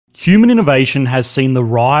Human innovation has seen the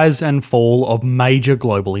rise and fall of major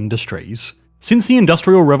global industries. Since the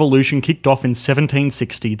Industrial Revolution kicked off in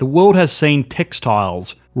 1760, the world has seen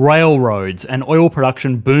textiles, railroads, and oil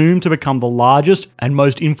production boom to become the largest and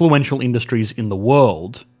most influential industries in the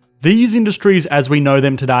world. These industries, as we know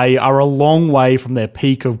them today, are a long way from their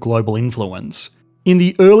peak of global influence. In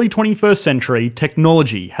the early 21st century,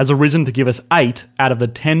 technology has arisen to give us 8 out of the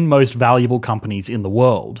 10 most valuable companies in the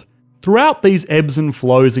world. Throughout these ebbs and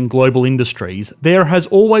flows in global industries, there has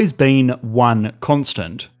always been one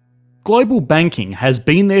constant. Global banking has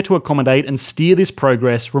been there to accommodate and steer this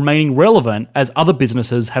progress, remaining relevant as other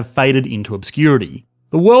businesses have faded into obscurity.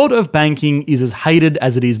 The world of banking is as hated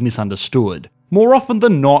as it is misunderstood. More often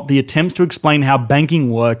than not, the attempts to explain how banking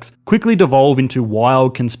works quickly devolve into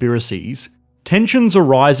wild conspiracies. Tensions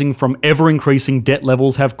arising from ever-increasing debt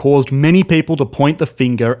levels have caused many people to point the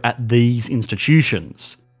finger at these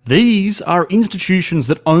institutions. These are institutions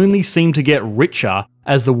that only seem to get richer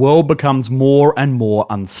as the world becomes more and more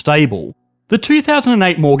unstable. The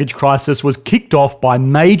 2008 mortgage crisis was kicked off by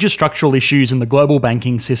major structural issues in the global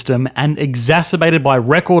banking system and exacerbated by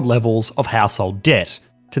record levels of household debt.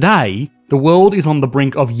 Today, the world is on the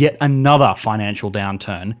brink of yet another financial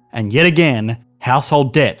downturn, and yet again,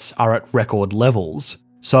 household debts are at record levels.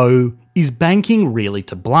 So, is banking really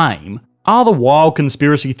to blame? Are the wild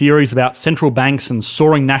conspiracy theories about central banks and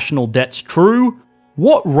soaring national debts true?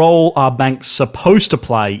 What role are banks supposed to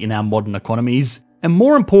play in our modern economies? And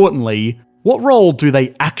more importantly, what role do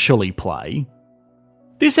they actually play?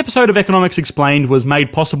 This episode of Economics Explained was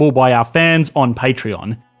made possible by our fans on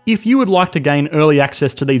Patreon. If you would like to gain early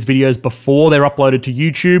access to these videos before they're uploaded to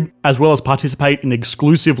YouTube, as well as participate in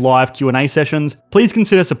exclusive live Q&A sessions, please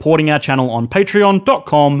consider supporting our channel on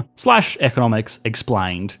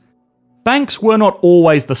patreon.com/economicsexplained. Banks were not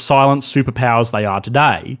always the silent superpowers they are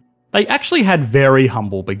today. They actually had very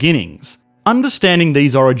humble beginnings. Understanding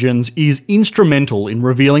these origins is instrumental in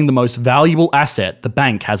revealing the most valuable asset the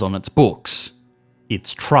bank has on its books: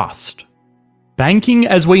 its trust. Banking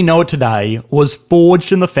as we know it today was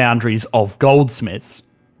forged in the foundries of goldsmiths.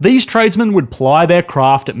 These tradesmen would ply their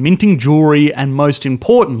craft at minting jewellery and, most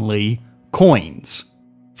importantly, coins.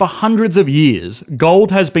 For hundreds of years, gold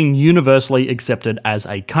has been universally accepted as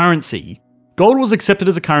a currency. Gold was accepted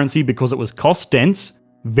as a currency because it was cost-dense,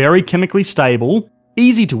 very chemically stable,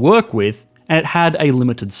 easy to work with, and it had a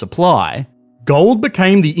limited supply. Gold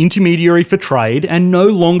became the intermediary for trade, and no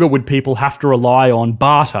longer would people have to rely on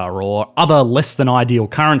barter or other less than ideal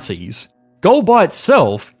currencies. Gold by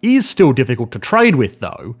itself is still difficult to trade with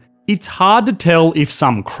though. It's hard to tell if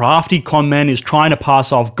some crafty conman is trying to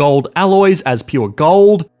pass off gold alloys as pure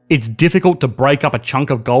gold. It's difficult to break up a chunk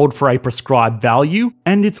of gold for a prescribed value,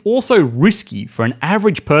 and it's also risky for an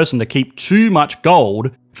average person to keep too much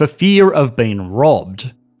gold for fear of being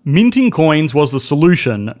robbed. Minting coins was the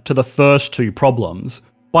solution to the first two problems.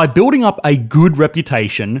 By building up a good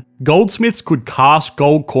reputation, goldsmiths could cast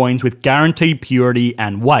gold coins with guaranteed purity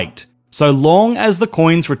and weight. So long as the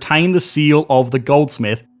coins retained the seal of the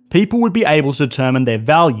goldsmith, people would be able to determine their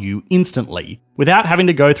value instantly, without having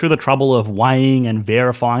to go through the trouble of weighing and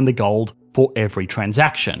verifying the gold for every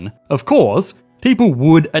transaction. Of course, people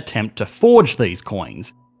would attempt to forge these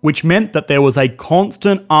coins, which meant that there was a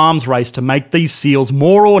constant arms race to make these seals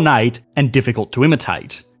more ornate and difficult to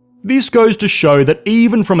imitate. This goes to show that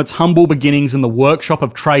even from its humble beginnings in the workshop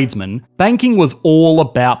of tradesmen, banking was all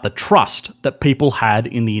about the trust that people had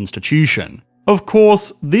in the institution. Of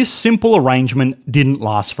course, this simple arrangement didn't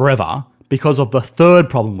last forever, because of the third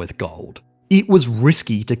problem with gold. It was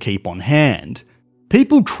risky to keep on hand.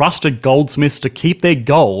 People trusted goldsmiths to keep their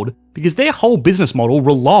gold because their whole business model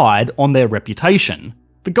relied on their reputation.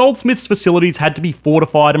 The goldsmiths' facilities had to be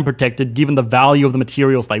fortified and protected given the value of the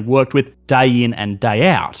materials they worked with day in and day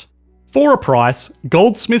out. For a price,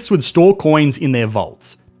 goldsmiths would store coins in their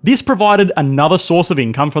vaults. This provided another source of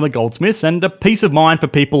income from the goldsmiths and a peace of mind for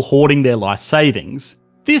people hoarding their life savings.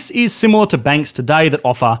 This is similar to banks today that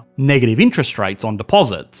offer negative interest rates on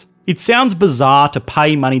deposits. It sounds bizarre to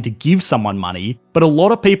pay money to give someone money, but a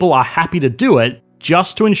lot of people are happy to do it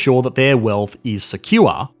just to ensure that their wealth is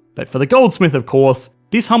secure. But for the goldsmith, of course,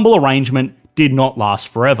 this humble arrangement did not last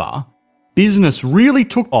forever. Business really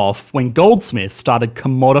took off when goldsmiths started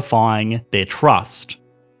commodifying their trust.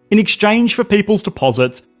 In exchange for people's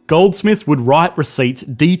deposits, goldsmiths would write receipts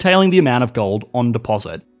detailing the amount of gold on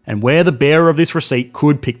deposit, and where the bearer of this receipt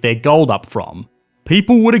could pick their gold up from.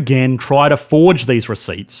 People would again try to forge these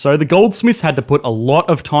receipts, so the goldsmiths had to put a lot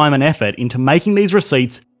of time and effort into making these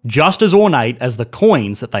receipts just as ornate as the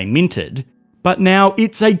coins that they minted. But now,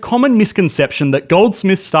 it's a common misconception that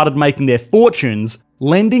goldsmiths started making their fortunes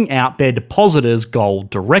lending out their depositors gold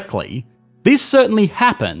directly. This certainly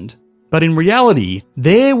happened, but in reality,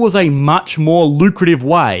 there was a much more lucrative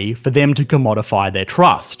way for them to commodify their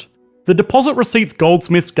trust. The deposit receipts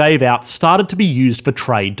goldsmiths gave out started to be used for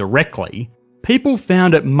trade directly. People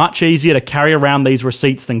found it much easier to carry around these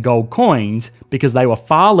receipts than gold coins because they were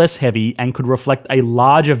far less heavy and could reflect a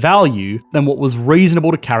larger value than what was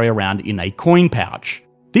reasonable to carry around in a coin pouch.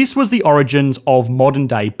 This was the origins of modern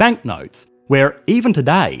day banknotes, where even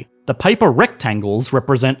today, the paper rectangles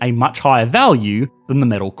represent a much higher value than the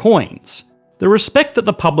metal coins. The respect that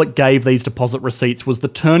the public gave these deposit receipts was the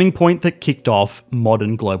turning point that kicked off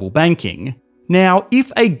modern global banking. Now,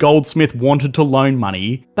 if a goldsmith wanted to loan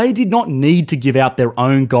money, they did not need to give out their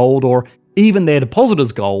own gold or even their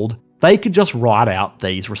depositors' gold, they could just write out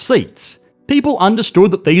these receipts. People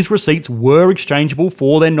understood that these receipts were exchangeable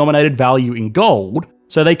for their nominated value in gold,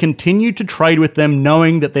 so they continued to trade with them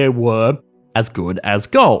knowing that they were as good as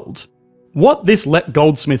gold. What this let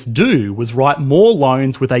goldsmiths do was write more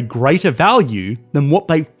loans with a greater value than what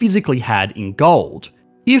they physically had in gold.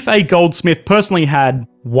 If a goldsmith personally had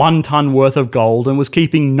 1 ton worth of gold and was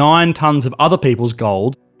keeping 9 tons of other people's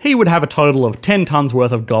gold, he would have a total of 10 tons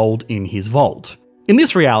worth of gold in his vault. In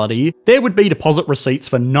this reality, there would be deposit receipts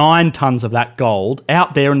for 9 tons of that gold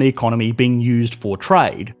out there in the economy being used for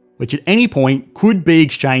trade, which at any point could be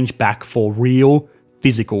exchanged back for real,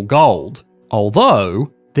 physical gold.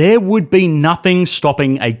 Although, there would be nothing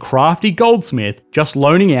stopping a crafty goldsmith just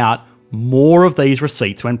loaning out more of these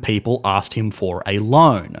receipts when people asked him for a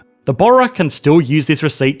loan. The borrower can still use this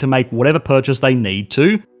receipt to make whatever purchase they need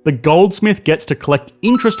to, the goldsmith gets to collect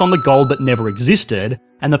interest on the gold that never existed,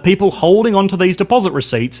 and the people holding onto these deposit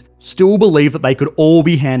receipts still believe that they could all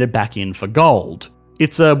be handed back in for gold.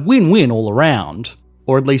 It's a win-win all around,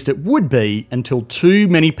 or at least it would be until too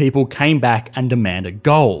many people came back and demanded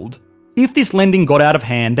gold. If this lending got out of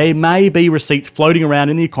hand, there may be receipts floating around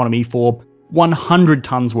in the economy for 100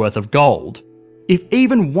 tons worth of gold. If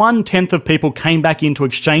even 1/10 of people came back in to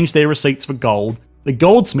exchange their receipts for gold, the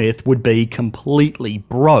goldsmith would be completely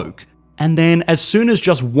broke. And then as soon as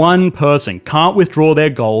just one person can't withdraw their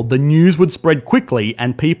gold, the news would spread quickly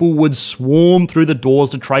and people would swarm through the doors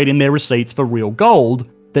to trade in their receipts for real gold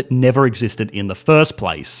that never existed in the first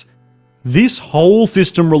place. This whole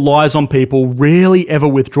system relies on people rarely ever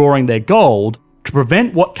withdrawing their gold to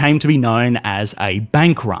prevent what came to be known as a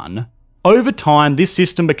bank run. Over time, this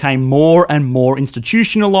system became more and more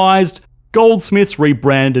institutionalized. Goldsmiths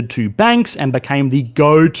rebranded to banks and became the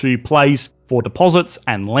go-to place for deposits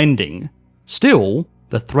and lending. Still,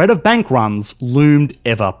 the threat of bank runs loomed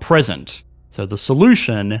ever present, so the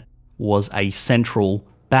solution was a central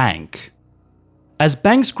bank. As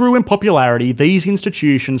banks grew in popularity, these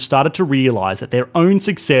institutions started to realise that their own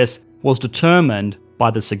success was determined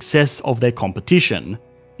by the success of their competition.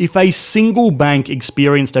 If a single bank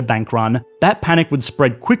experienced a bank run, that panic would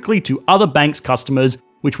spread quickly to other banks' customers,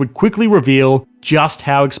 which would quickly reveal just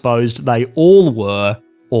how exposed they all were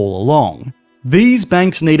all along. These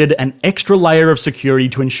banks needed an extra layer of security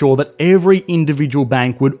to ensure that every individual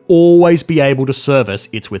bank would always be able to service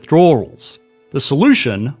its withdrawals. The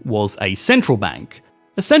solution was a central bank.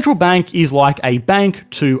 A central bank is like a bank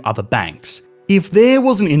to other banks. If there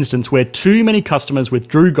was an instance where too many customers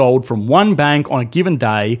withdrew gold from one bank on a given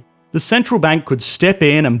day, the central bank could step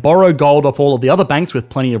in and borrow gold off all of the other banks with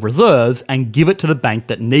plenty of reserves and give it to the bank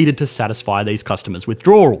that needed to satisfy these customers'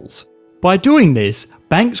 withdrawals. By doing this,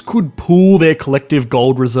 banks could pool their collective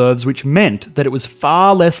gold reserves, which meant that it was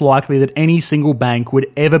far less likely that any single bank would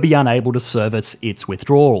ever be unable to service its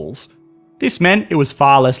withdrawals. This meant it was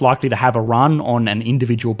far less likely to have a run on an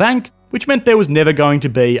individual bank, which meant there was never going to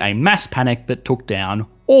be a mass panic that took down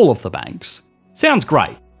all of the banks. Sounds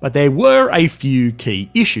great, but there were a few key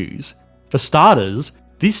issues. For starters,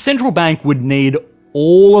 this central bank would need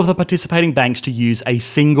all of the participating banks to use a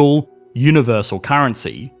single, universal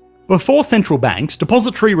currency. Before central banks,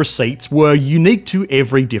 depository receipts were unique to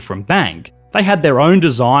every different bank. They had their own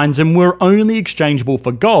designs and were only exchangeable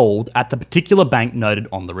for gold at the particular bank noted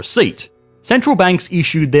on the receipt. Central banks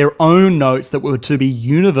issued their own notes that were to be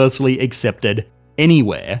universally accepted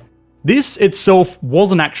anywhere. This itself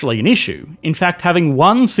wasn't actually an issue. In fact, having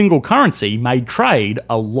one single currency made trade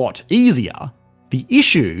a lot easier. The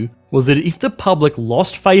issue was that if the public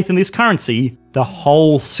lost faith in this currency, the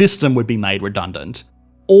whole system would be made redundant.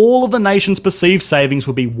 All of the nation's perceived savings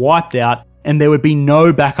would be wiped out, and there would be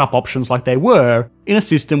no backup options like there were in a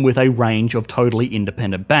system with a range of totally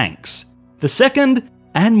independent banks. The second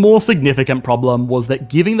and more significant problem was that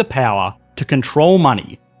giving the power to control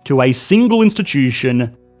money to a single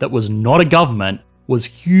institution that was not a government was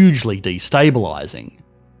hugely destabilising.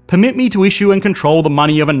 Permit me to issue and control the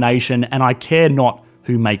money of a nation, and I care not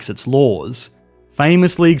who makes its laws.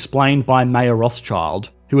 Famously explained by Mayer Rothschild,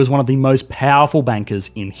 who was one of the most powerful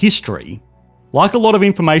bankers in history. Like a lot of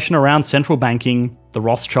information around central banking, the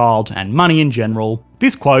Rothschild, and money in general,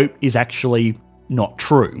 this quote is actually not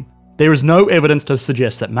true. There is no evidence to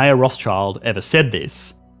suggest that Mayer Rothschild ever said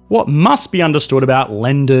this. What must be understood about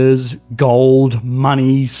lenders, gold,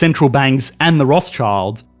 money, central banks, and the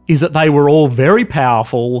Rothschilds is that they were all very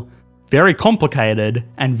powerful, very complicated,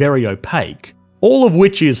 and very opaque, all of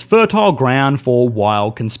which is fertile ground for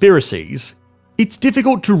wild conspiracies. It's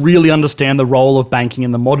difficult to really understand the role of banking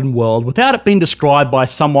in the modern world without it being described by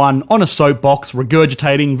someone on a soapbox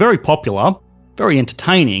regurgitating very popular, very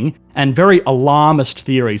entertaining, and very alarmist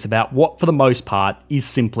theories about what for the most part is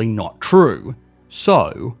simply not true.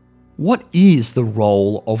 So, what is the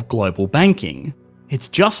role of global banking? It's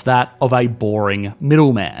just that of a boring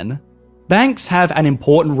middleman. Banks have an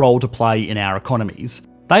important role to play in our economies.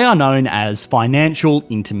 They are known as financial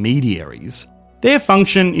intermediaries. Their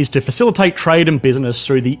function is to facilitate trade and business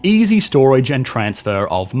through the easy storage and transfer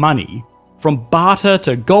of money. From barter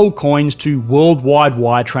to gold coins to worldwide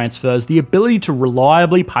wire transfers, the ability to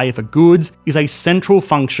reliably pay for goods is a central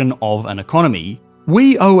function of an economy.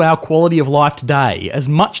 We owe our quality of life today as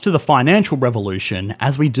much to the financial revolution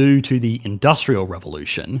as we do to the industrial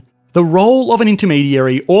revolution. The role of an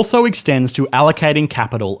intermediary also extends to allocating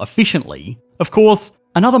capital efficiently. Of course,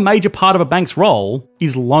 another major part of a bank's role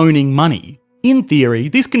is loaning money. In theory,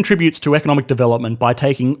 this contributes to economic development by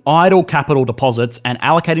taking idle capital deposits and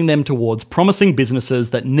allocating them towards promising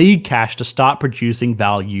businesses that need cash to start producing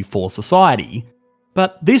value for society.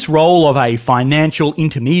 But this role of a financial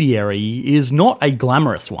intermediary is not a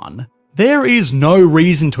glamorous one. There is no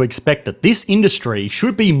reason to expect that this industry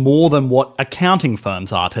should be more than what accounting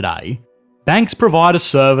firms are today. Banks provide a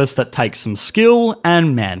service that takes some skill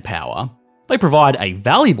and manpower. They provide a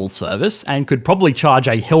valuable service and could probably charge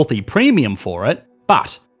a healthy premium for it,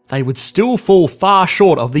 but they would still fall far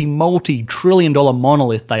short of the multi-trillion-dollar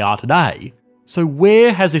monolith they are today. So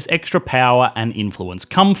where has this extra power and influence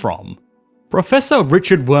come from? Professor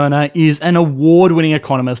Richard Werner is an award-winning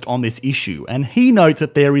economist on this issue, and he notes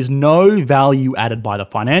that there is no value added by the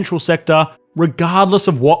financial sector, regardless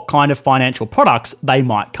of what kind of financial products they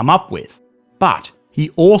might come up with. But he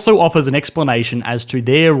also offers an explanation as to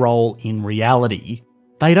their role in reality.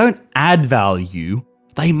 They don't add value,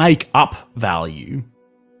 they make up value.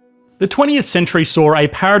 The 20th century saw a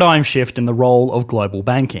paradigm shift in the role of global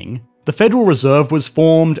banking. The Federal Reserve was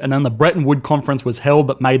formed, and then the Bretton Woods Conference was held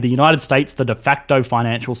that made the United States the de facto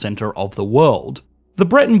financial centre of the world. The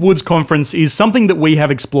Bretton Woods Conference is something that we have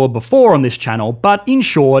explored before on this channel, but in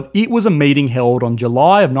short, it was a meeting held on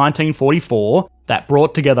July of 1944 that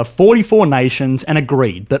brought together 44 nations and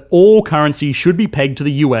agreed that all currency should be pegged to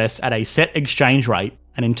the US at a set exchange rate,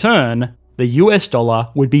 and in turn, the US dollar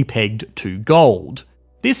would be pegged to gold.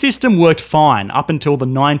 This system worked fine up until the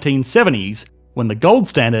 1970s, when the gold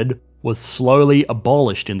standard was slowly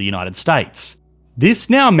abolished in the United States. This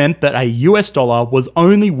now meant that a US dollar was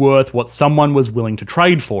only worth what someone was willing to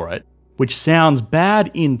trade for it, which sounds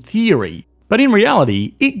bad in theory, but in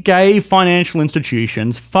reality, it gave financial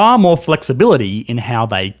institutions far more flexibility in how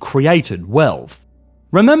they created wealth.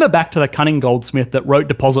 Remember back to the cunning goldsmith that wrote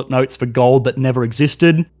deposit notes for gold that never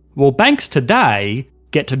existed? Well, banks today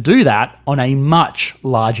get to do that on a much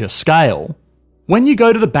larger scale. When you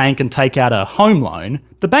go to the bank and take out a home loan,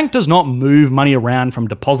 the bank does not move money around from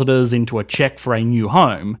depositors into a cheque for a new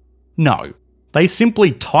home. No, they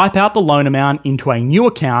simply type out the loan amount into a new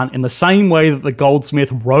account in the same way that the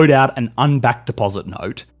goldsmith wrote out an unbacked deposit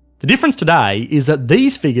note. The difference today is that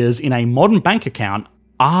these figures in a modern bank account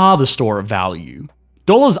are the store of value.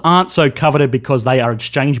 Dollars aren't so coveted because they are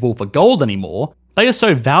exchangeable for gold anymore, they are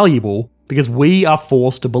so valuable because we are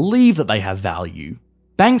forced to believe that they have value.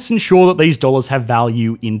 Banks ensure that these dollars have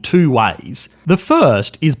value in two ways. The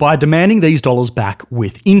first is by demanding these dollars back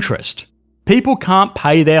with interest. People can't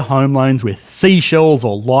pay their home loans with seashells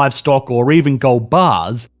or livestock or even gold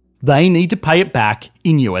bars. They need to pay it back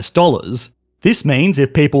in US dollars. This means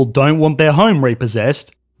if people don't want their home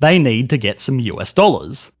repossessed, they need to get some US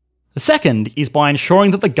dollars. The second is by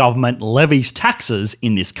ensuring that the government levies taxes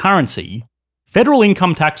in this currency. Federal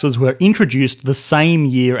income taxes were introduced the same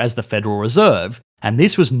year as the Federal Reserve, and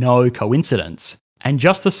this was no coincidence. And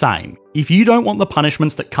just the same, if you don't want the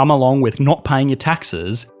punishments that come along with not paying your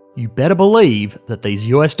taxes, you better believe that these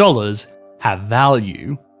US dollars have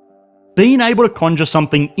value. Being able to conjure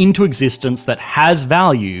something into existence that has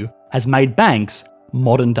value has made banks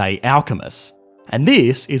modern-day alchemists. And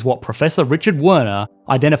this is what Professor Richard Werner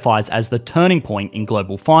identifies as the turning point in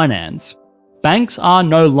global finance. Banks are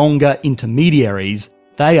no longer intermediaries,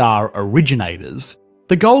 they are originators.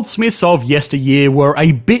 The goldsmiths of yesteryear were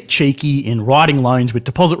a bit cheeky in writing loans with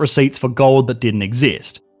deposit receipts for gold that didn't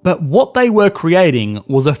exist, but what they were creating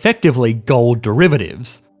was effectively gold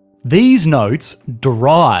derivatives. These notes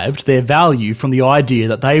derived their value from the idea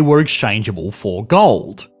that they were exchangeable for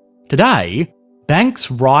gold. Today,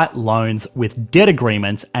 banks write loans with debt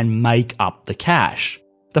agreements and make up the cash.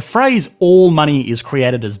 The phrase "all money is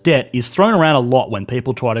created as debt" is thrown around a lot when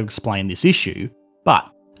people try to explain this issue, but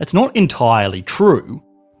it's not entirely true.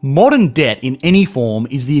 Modern debt in any form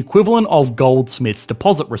is the equivalent of goldsmiths'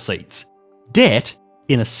 deposit receipts. Debt,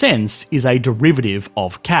 in a sense, is a derivative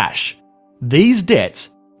of cash. These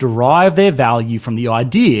debts derive their value from the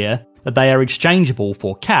idea that they are exchangeable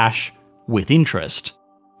for cash with interest.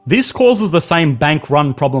 This causes the same bank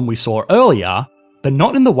run problem we saw earlier, but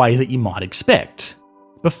not in the way that you might expect.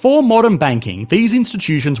 Before modern banking, these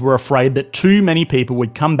institutions were afraid that too many people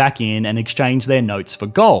would come back in and exchange their notes for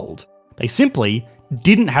gold. They simply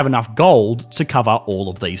didn't have enough gold to cover all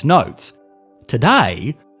of these notes.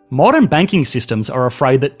 Today, modern banking systems are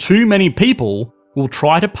afraid that too many people will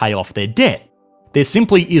try to pay off their debt. There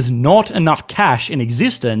simply is not enough cash in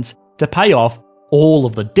existence to pay off all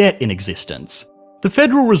of the debt in existence. The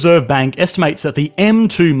Federal Reserve Bank estimates that the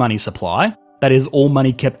M2 money supply, that is all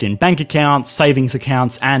money kept in bank accounts, savings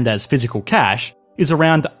accounts, and as physical cash, is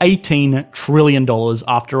around $18 trillion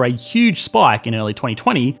after a huge spike in early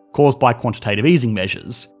 2020 caused by quantitative easing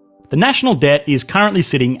measures. The national debt is currently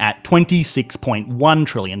sitting at $26.1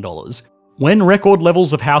 trillion. When record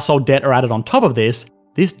levels of household debt are added on top of this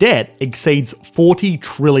debt exceeds $40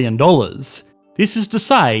 trillion. This is to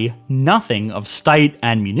say, nothing of state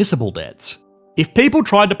and municipal debts. If people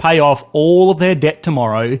tried to pay off all of their debt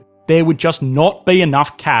tomorrow, there would just not be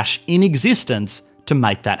enough cash in existence to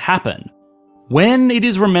make that happen. When it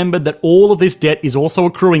is remembered that all of this debt is also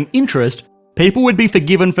accruing interest, people would be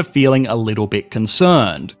forgiven for feeling a little bit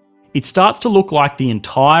concerned. It starts to look like the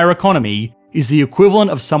entire economy is the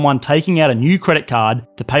equivalent of someone taking out a new credit card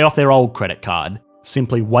to pay off their old credit card,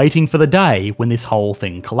 simply waiting for the day when this whole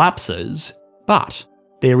thing collapses. But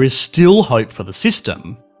there is still hope for the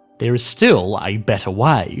system. There is still a better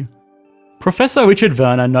way. Professor Richard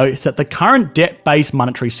Werner notes that the current debt-based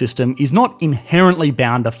monetary system is not inherently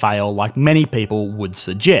bound to fail like many people would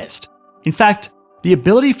suggest. In fact, the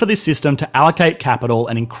ability for this system to allocate capital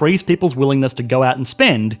and increase people's willingness to go out and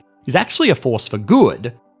spend is actually a force for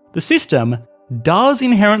good. The system does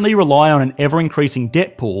inherently rely on an ever-increasing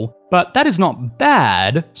debt pool, but that is not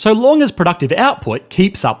bad so long as productive output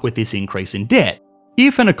keeps up with this increase in debt.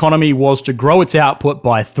 If an economy was to grow its output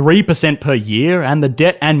by 3% per year and the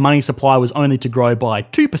debt and money supply was only to grow by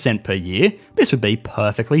 2% per year, this would be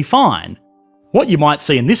perfectly fine. What you might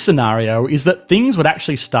see in this scenario is that things would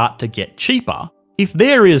actually start to get cheaper. If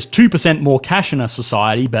there is 2% more cash in a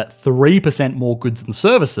society but 3% more goods and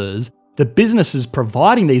services, the businesses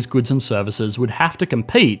providing these goods and services would have to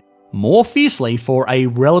compete more fiercely for a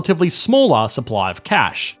relatively smaller supply of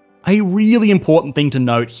cash. A really important thing to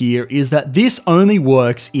note here is that this only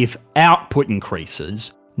works if output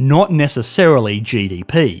increases, not necessarily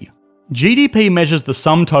GDP. GDP measures the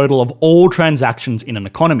sum total of all transactions in an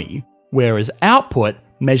economy, whereas output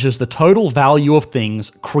measures the total value of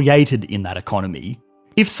things created in that economy.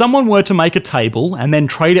 If someone were to make a table and then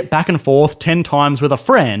trade it back and forth 10 times with a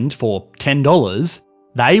friend for $10,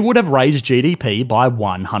 they would have raised GDP by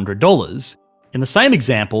 $100. In the same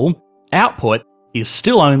example, output is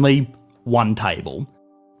still only one table.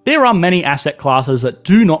 There are many asset classes that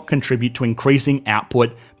do not contribute to increasing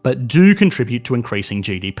output, but do contribute to increasing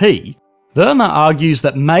GDP. Werner argues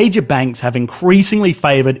that major banks have increasingly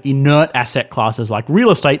favoured inert asset classes like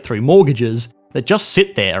real estate through mortgages that just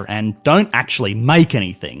sit there and don't actually make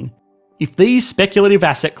anything. If these speculative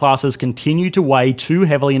asset classes continue to weigh too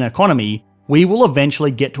heavily in an economy, we will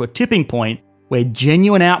eventually get to a tipping point where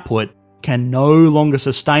genuine output can no longer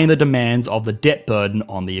sustain the demands of the debt burden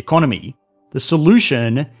on the economy. The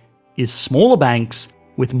solution is smaller banks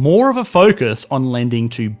with more of a focus on lending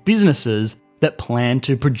to businesses that plan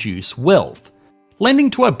to produce wealth.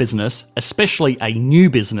 Lending to a business, especially a new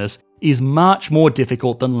business, is much more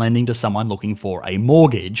difficult than lending to someone looking for a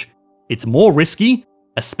mortgage. It's more risky,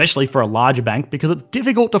 especially for a larger bank, because it's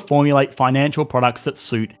difficult to formulate financial products that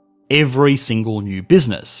suit every single new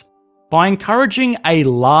business. By encouraging a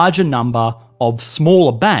larger number of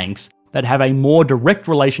smaller banks that have a more direct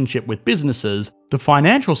relationship with businesses, the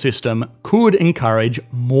financial system could encourage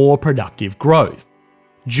more productive growth.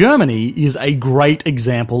 Germany is a great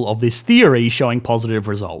example of this theory showing positive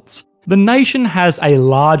results. The nation has a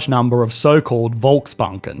large number of so-called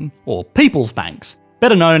Volksbanken, or people's banks.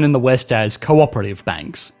 better known in the West as cooperative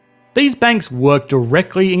banks. These banks work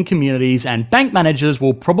directly in communities, and bank managers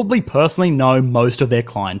will probably personally know most of their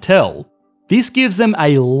clientele. This gives them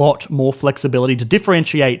a lot more flexibility to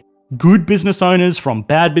differentiate good business owners from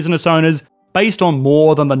bad business owners based on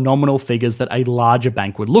more than the nominal figures that a larger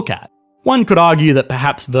bank would look at. One could argue that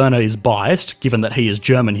perhaps Werner is biased, given that he is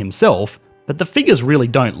German himself, but the figures really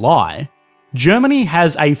don't lie. Germany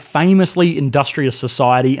has a famously industrious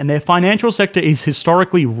society, and their financial sector is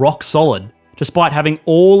historically rock solid, despite having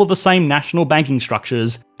all of the same national banking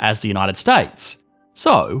structures as the United States.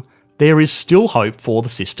 So, there is still hope for the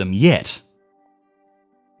system yet.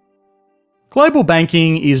 Global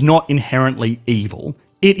banking is not inherently evil.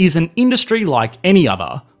 It is an industry like any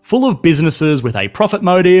other, full of businesses with a profit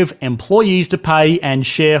motive, employees to pay, and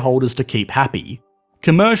shareholders to keep happy.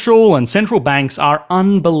 Commercial and central banks are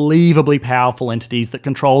unbelievably powerful entities that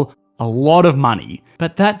control a lot of money,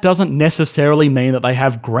 but that doesn't necessarily mean that they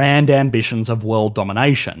have grand ambitions of world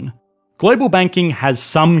domination. Global banking has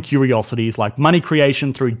some curiosities like money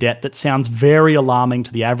creation through debt that sounds very alarming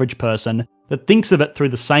to the average person that thinks of it through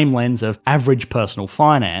the same lens of average personal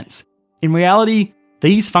finance. In reality,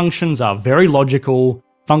 these functions are very logical,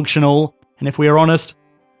 functional, and if we are honest,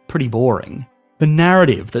 pretty boring. The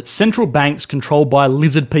narrative that central banks controlled by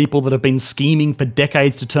lizard people that have been scheming for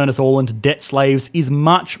decades to turn us all into debt slaves is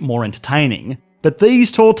much more entertaining. But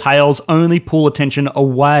these tall tales only pull attention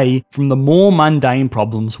away from the more mundane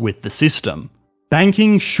problems with the system.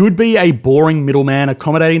 Banking should be a boring middleman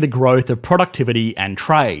accommodating the growth of productivity and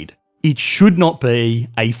trade. It should not be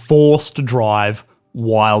a force to drive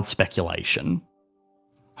wild speculation.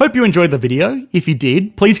 Hope you enjoyed the video. If you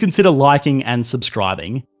did, please consider liking and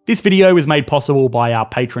subscribing. This video was made possible by our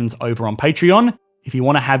patrons over on Patreon. If you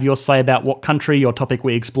want to have your say about what country or topic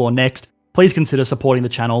we explore next, please consider supporting the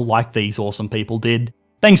channel like these awesome people did.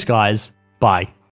 Thanks guys, bye.